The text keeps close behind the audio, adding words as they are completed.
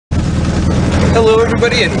Hello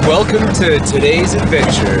everybody and welcome to today's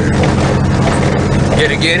adventure. Yet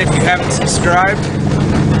again, if you haven't subscribed,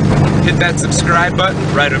 hit that subscribe button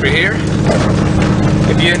right over here.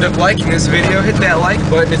 If you end up liking this video, hit that like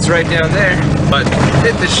button, it's right down there. But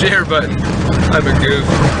hit the share button. I'm a goof.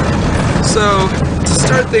 So, to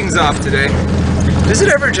start things off today, does it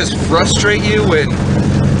ever just frustrate you when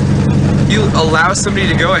you allow somebody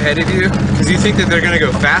to go ahead of you because you think that they're going to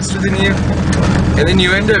go faster than you, and then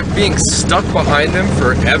you end up being stuck behind them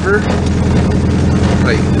forever?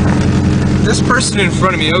 Like, this person in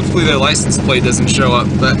front of me, hopefully their license plate doesn't show up,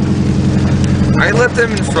 but I let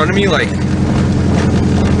them in front of me like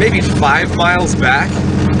maybe 5 miles back,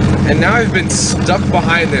 and now I've been stuck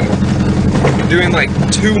behind them doing like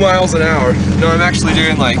 2 miles an hour. No, I'm actually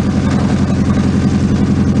doing like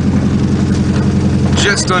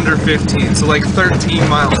just under 15, so like 13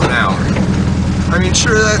 miles an hour. I mean,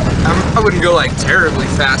 sure, that I wouldn't go like terribly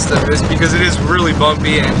fast at this because it is really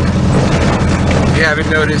bumpy, and if you haven't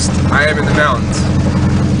noticed, I am in the mountains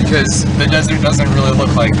because the desert doesn't really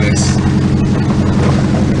look like this.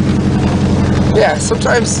 Yeah,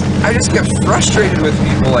 sometimes I just get frustrated with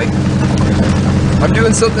people. Like, I'm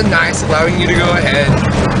doing something nice, allowing you to go ahead.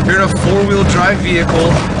 You're in a 4-wheel drive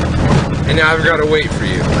vehicle, and now I've got to wait for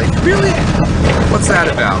you. Like, really? What's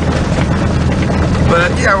that about?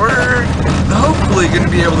 But yeah, we're hopefully going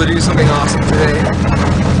to be able to do something awesome today.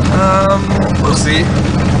 We'll see.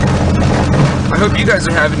 I hope you guys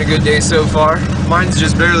are having a good day so far. Mine's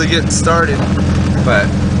just barely getting started, but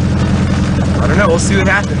I don't know, we'll see what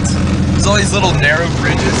happens. There's all these little narrow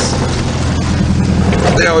bridges.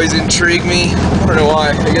 They always intrigue me. I don't know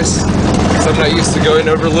why. I guess because I'm not used to going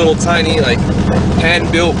over little tiny, like,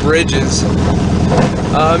 hand-built bridges.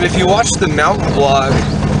 If you watch the mountain vlog,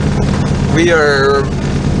 we are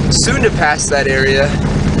soon to pass that area.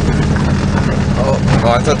 Oh,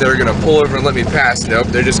 I thought they were gonna pull over and let me pass. Nope,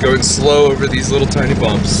 they're just going slow over these little tiny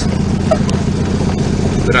bumps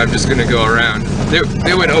that I'm just gonna go around.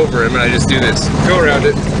 They went over them and I just do this. Go around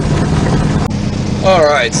it.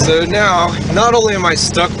 Alright, so now, not only am I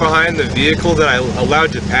stuck behind the vehicle that I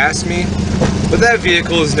allowed to pass me, but that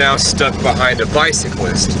vehicle is now stuck behind a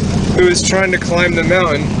bicyclist who is trying to climb the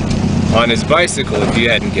mountain on his bicycle, if you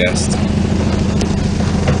hadn't guessed.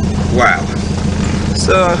 Wow.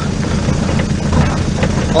 So,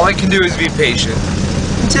 all I can do is be patient.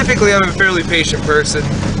 Typically, I'm a fairly patient person.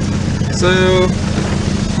 So,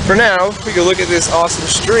 for now, we can look at this awesome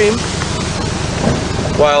stream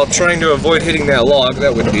while trying to avoid hitting that log.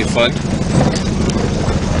 That would be fun.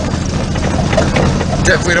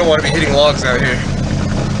 Definitely don't want to be hitting logs out here.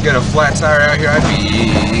 Got a flat tire out here, I'd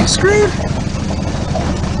be screwed.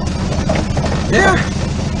 Yeah,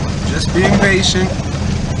 just being patient.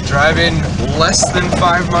 Driving less than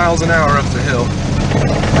 5 miles an hour up the hill.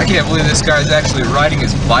 I can't believe this guy's actually riding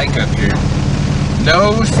his bike up here.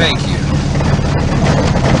 No, thank you.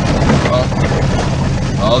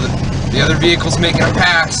 Well, the other vehicle's making a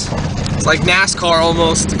pass. It's like NASCAR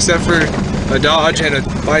almost, except for a Dodge and a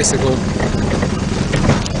bicycle.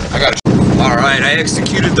 Alright, I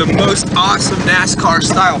executed the most awesome NASCAR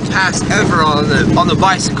style pass ever on the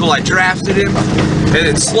bicycle. I drafted him and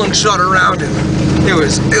then slingshot around him. It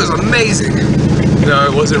was amazing. No,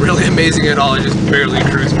 it wasn't really amazing at all. I just barely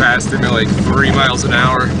cruised past him at like 3 miles an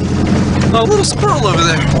hour. Oh, a little squirrel over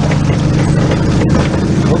there.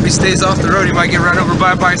 Hope he stays off the road. He might get run over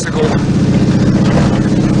by a bicycle.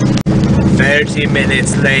 30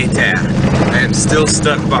 minutes later, I am still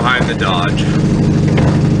stuck behind the Dodge.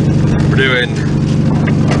 We're doing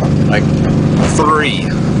like 3,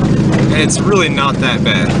 and it's really not that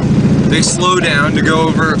bad. They slow down to go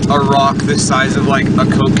over a rock this size of like a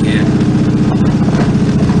Coke can.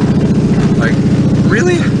 Like,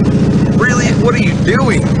 really? Really? What are you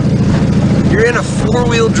doing? You're in a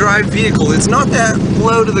 4-wheel drive vehicle. It's not that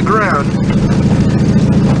low to the ground.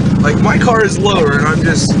 Like, my car is lower and I'm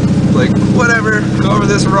just like, whatever, go over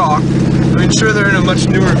this rock. I mean, sure, they're in a much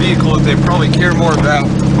newer vehicle that they probably care more about.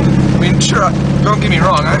 I mean, sure, don't get me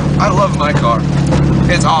wrong, I love my car.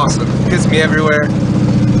 It's awesome. It gets me everywhere.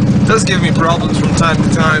 It does give me problems from time to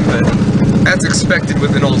time, but that's expected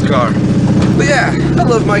with an old car. But yeah, I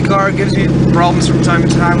love my car. It gives me problems from time to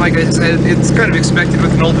time. Like I said, it's kind of expected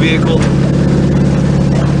with an old vehicle.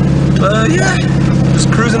 But yeah,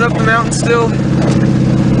 just cruising up the mountain still.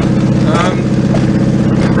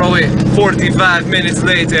 Probably 45 minutes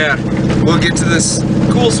later, we'll get to this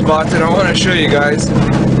cool spot that I want to show you guys.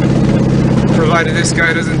 Provided this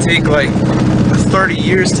guy doesn't take like 30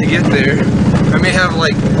 years to get there. I may have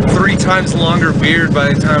like 3 times longer beard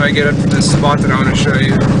by the time I get up to this spot that I want to show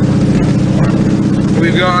you.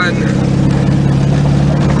 We've gone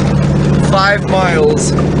 5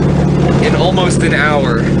 miles in almost an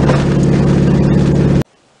hour.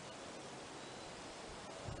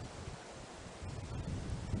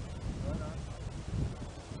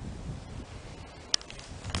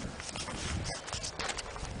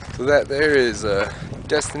 So that there is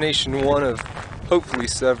destination 1 of hopefully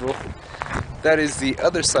several. That is the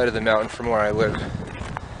other side of the mountain from where I live.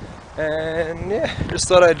 And yeah, just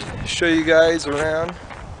thought I'd show you guys around.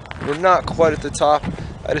 We're not quite at the top.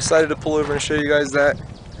 I decided to pull over and show you guys that.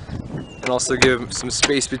 And also give some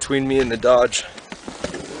space between me and the Dodge.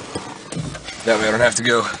 That way I don't have to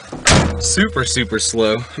go super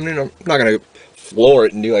slow. I mean, I'm not gonna floor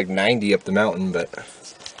it and do like 90 up the mountain, but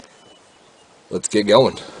let's get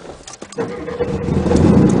going.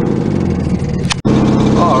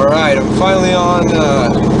 Alright, I'm finally on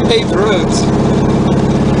paved roads.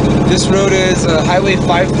 This road is Highway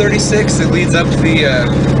 536. It leads up to the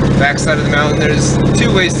backside of the mountain. There's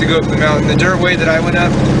 2 ways to go up the mountain. The dirt way that I went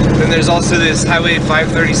up, then there's also this Highway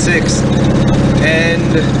 536.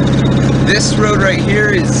 And this road right here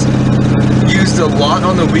is used a lot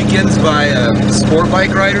on the weekends by sport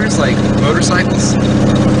bike riders, like motorcycles,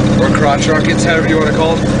 or crotch rockets, however you want to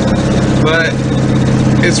call them. But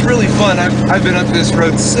it's really fun. I've been up this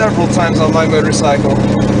road several times on my motorcycle.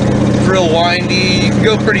 It's real windy, you can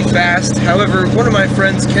go pretty fast. However, one of my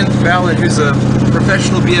friends, Kent Fallon, who's a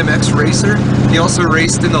professional BMX racer, he also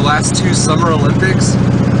raced in the last 2 Summer Olympics.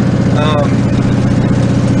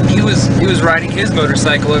 He was riding his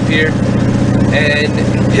motorcycle up here and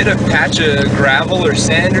hit a patch of gravel or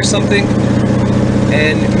sand or something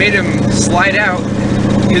and made him slide out.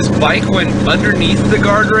 His bike went underneath the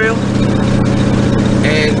guardrail,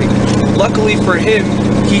 and luckily for him,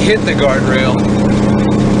 he hit the guardrail.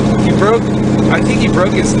 I think he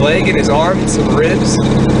broke his leg and his arm and some ribs,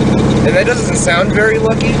 and that doesn't sound very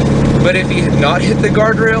lucky, but if he had not hit the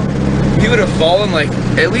guardrail, he would have fallen like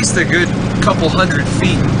at least a good couple 100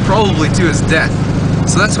 feet, probably to his death.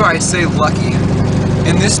 So that's why I say lucky.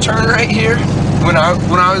 In this turn right here, when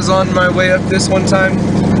I was on my way up this one time,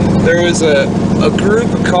 there was a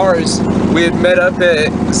group of cars. We had met up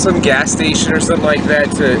at some gas station or something like that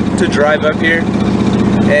to drive up here,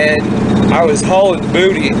 and I was hauling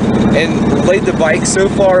booty and laid the bike so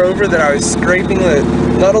far over that I was scraping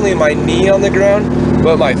not only my knee on the ground,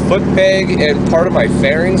 but my foot peg and part of my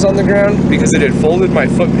fairings on the ground because it had folded my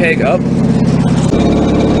foot peg up.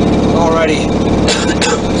 Alrighty,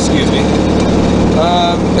 excuse me.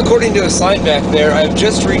 According to a sign back there, I've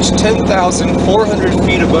just reached 10,400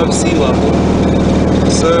 feet above sea level.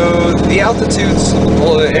 So the altitude's,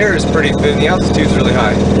 well, the air is pretty thin, the altitude's really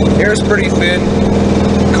high. Air is pretty thin.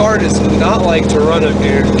 Car does not like to run up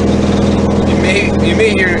here. You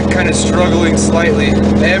may hear it kind of struggling slightly.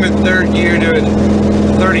 I am in 3rd gear doing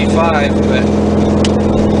 35, but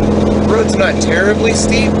the road's not terribly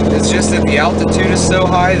steep. It's just that the altitude is so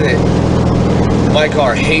high that my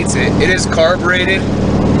car hates it. It is carbureted.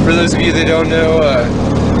 For those of you that don't know,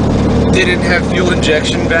 didn't have fuel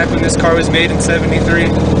injection back when this car was made in '73.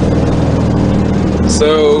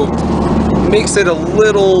 So makes it a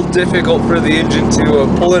little difficult for the engine to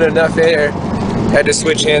pull in enough air. Had to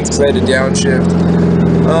switch hands because I had to downshift.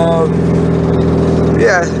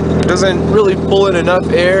 Yeah, it doesn't really pull in enough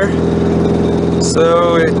air,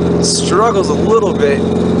 so it struggles a little bit.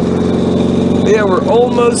 Yeah, we're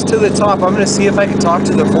almost to the top. I'm gonna see if I can talk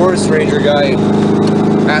to the forest ranger guy and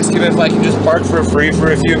ask him if I can just park for free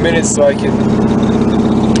for a few minutes so I can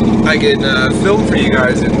film for you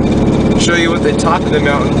guys and show you what the top of the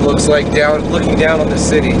mountain looks like looking down on the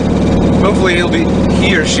city. Hopefully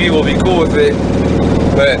he or she will be cool with it,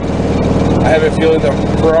 but I have a feeling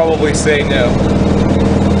they'll probably say no.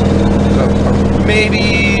 So,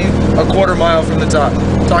 maybe a quarter mile from the top.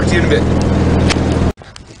 Talk to you in a bit.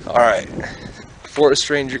 Alright, forest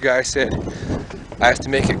ranger guy said I have to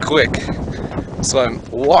make it quick, so I'm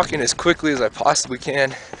walking as quickly as I possibly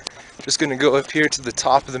can. Just gonna go up here to the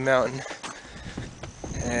top of the mountain,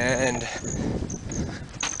 and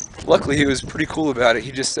luckily he was pretty cool about it.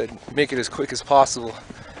 He just said make it as quick as possible.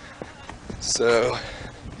 So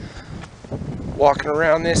walking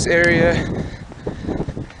around this area,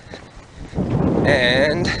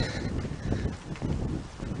 and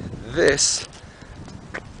this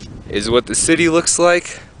is what the city looks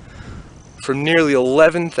like from nearly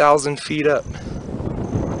 11,000 feet up.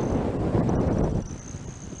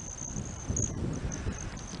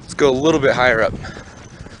 Let's go a little bit higher up.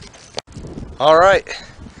 Alright,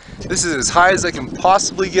 this is as high as I can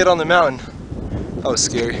possibly get on the mountain. That was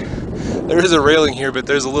scary. There is a railing here, but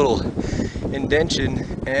there's a little indention,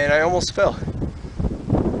 and I almost fell.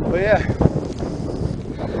 But yeah,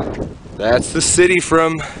 that's the city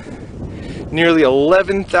from nearly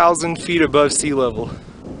 11,000 feet above sea level.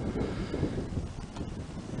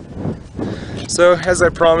 So, as I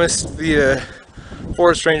promised the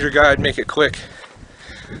forest ranger guy, I'd make it quick.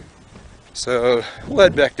 So, we'll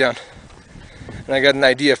head back down. And I got an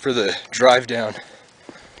idea for the drive down.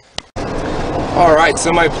 Alright,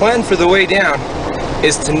 so my plan for the way down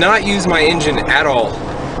is to not use my engine at all.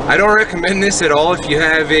 I don't recommend this at all if you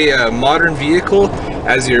have a modern vehicle,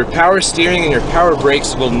 as your power steering and your power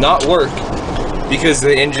brakes will not work because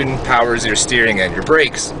the engine powers your steering and your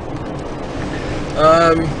brakes.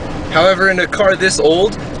 However, in a car this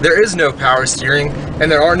old, there is no power steering and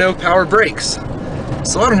there are no power brakes.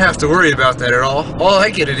 So I don't have to worry about that at all. All I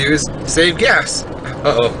get to do is save gas.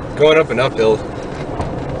 Uh-oh, going up an uphill.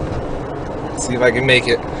 Let's see if I can make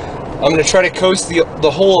it. I'm going to try to coast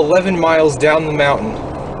the whole 11 miles down the mountain.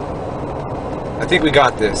 I think we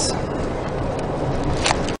got this.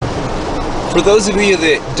 For those of you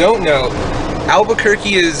that don't know,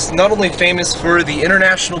 Albuquerque is not only famous for the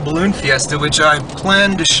International Balloon Fiesta, which I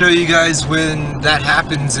plan to show you guys when that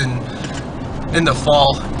happens in the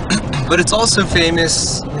fall, but it's also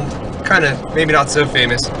famous, kind of, maybe not so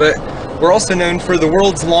famous, but we're also known for the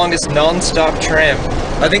world's longest non-stop tram.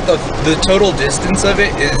 I think the total distance of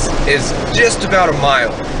it is just about a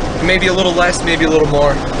mile. Maybe a little less, maybe a little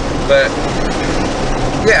more, but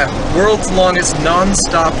yeah, world's longest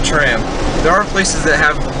non-stop tram. There are places that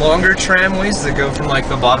have longer tramways that go from like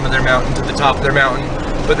the bottom of their mountain to the top of their mountain,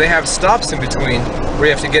 but they have stops in between where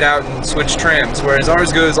you have to get out and switch trams, whereas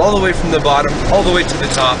ours goes all the way from the bottom, all the way to the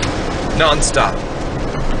top, non-stop.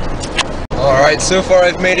 Alright, so far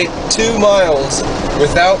I've made it 2 miles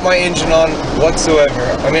without my engine on whatsoever.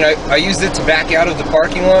 I mean, I used it to back out of the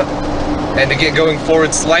parking lot and to get going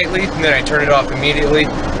forward slightly, and then I turn it off immediately.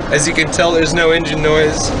 As you can tell, there's no engine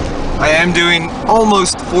noise. I am doing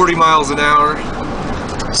almost 40 miles an hour,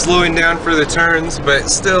 slowing down for the turns, but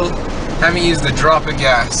still haven't used a drop of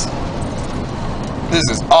gas. This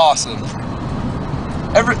is awesome.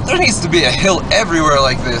 There needs to be a hill everywhere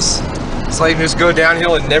like this, so I can just go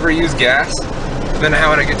downhill and never use gas. Then how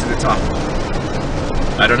would I get to the top?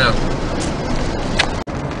 I don't know.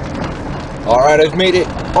 Alright, I've made it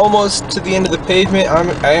almost to the end of the pavement.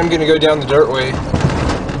 I am going to go down the dirt way,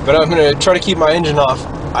 but I'm going to try to keep my engine off.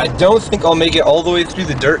 I don't think I'll make it all the way through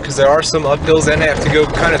the dirt because there are some uphills and I have to go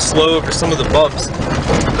kind of slow over some of the bumps,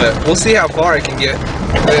 but we'll see how far I can get.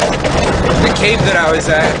 The cave that I was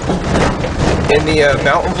at in the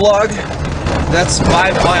mountain vlog, that's 5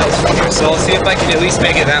 miles from here, so I'll see if I can at least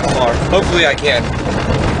make it that far. Hopefully I can.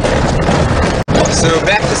 So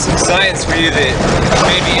back to some science for you that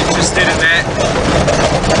may be interested in that.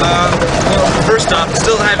 Well, first off,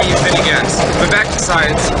 still haven't used any gas, but back to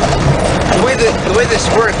science. The way this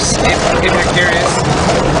works, if you're curious,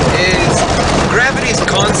 is gravity is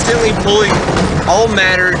constantly pulling all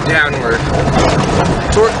matter downward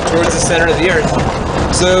towards the center of the earth.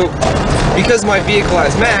 So because my vehicle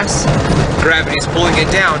has mass, gravity is pulling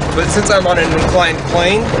it down, but since I'm on an inclined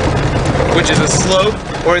plane, which is a slope,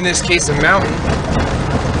 or in this case a mountain,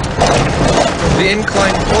 the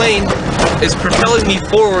inclined plane is propelling me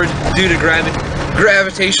forward due to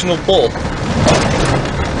gravitational pull.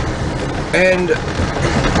 And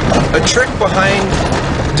a trick behind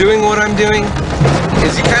doing what I'm doing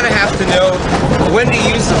is you kind of have to know when to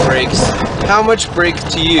use the brakes, how much brake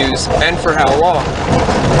to use, and for how long.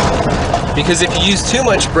 Because if you use too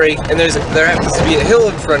much brake and there happens to be a hill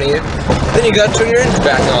in front of you, then you gotta turn your engine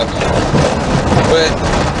back on. But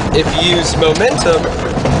if you use momentum,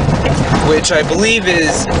 which I believe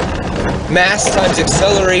is mass times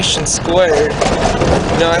acceleration squared.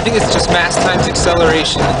 No, I think it's just mass times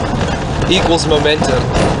acceleration equals momentum.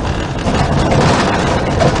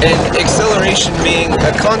 And acceleration being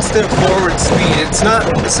a constant forward speed. It's not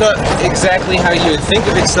exactly how you would think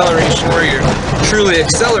of acceleration where you're truly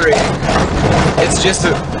accelerating. It's just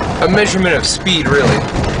a measurement of speed, really.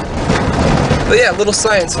 But yeah, little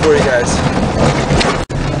science for you guys.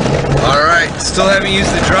 Alright, still haven't used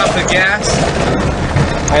a drop of gas.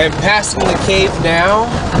 I am passing the cave now,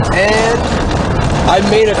 and I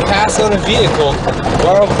made a pass on a vehicle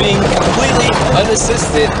while being completely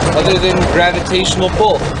unassisted other than gravitational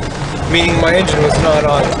pull, meaning my engine was not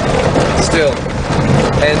on still.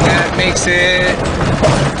 And that makes it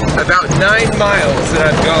about 9 miles that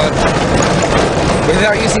I've gone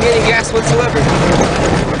without using any gas whatsoever.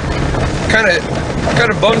 Kind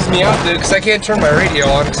of bums me out though, because I can't turn my radio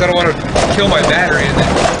on because I don't want to kill my battery and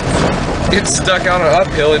then get stuck on an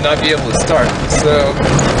uphill and not be able to start. So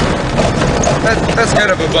that's kind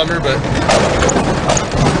of a bummer, but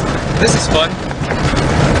this is fun.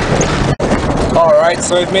 Alright,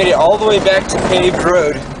 so I've made it all the way back to paved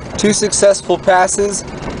road. 2 successful passes.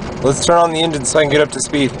 Let's turn on the engine so I can get up to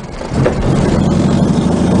speed.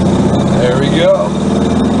 There we go.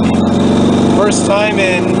 First time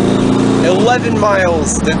in 11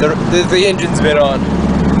 miles that the engine's been on.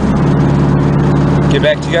 Get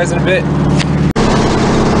back to you guys in a bit.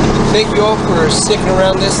 Thank you all for sticking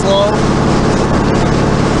around this long.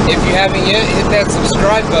 If you haven't yet, hit that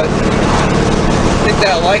subscribe button. Hit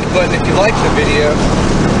that like button if you like the video.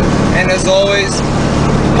 And as always,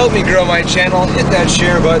 help me grow my channel. Hit that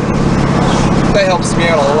share button. That helps me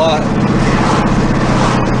out a lot.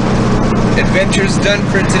 Adventure's done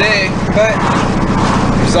for today, but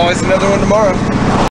there's always another one tomorrow.